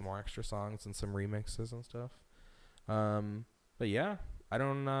and get some more extra songs and some remixes and stuff. But yeah, I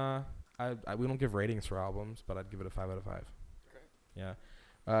don't. We don't give ratings for albums, but I'd give it a 5 out of 5. Okay. Yeah.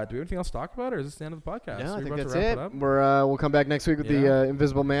 Do we have anything else to talk about, or is this the end of the podcast? Yeah, I We're think about to that's wrap it. it up? We'll come back next week with Yeah. the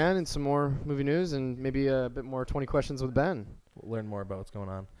Invisible Man and some more movie news and maybe a bit more 20 questions with Ben. We'll learn more about what's going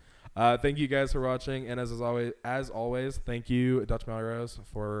on. Thank you guys for watching, and as always, thank you Dutch Melrose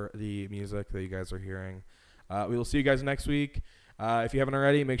for the music that you guys are hearing. We will see you guys next week. If you haven't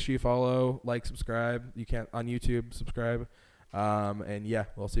already, make sure you follow, like, subscribe. You can on YouTube, subscribe. And yeah,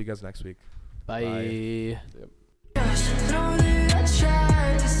 we'll see you guys next week. Bye. Yep. Know that I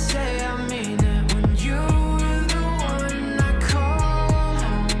tried to say I mean it.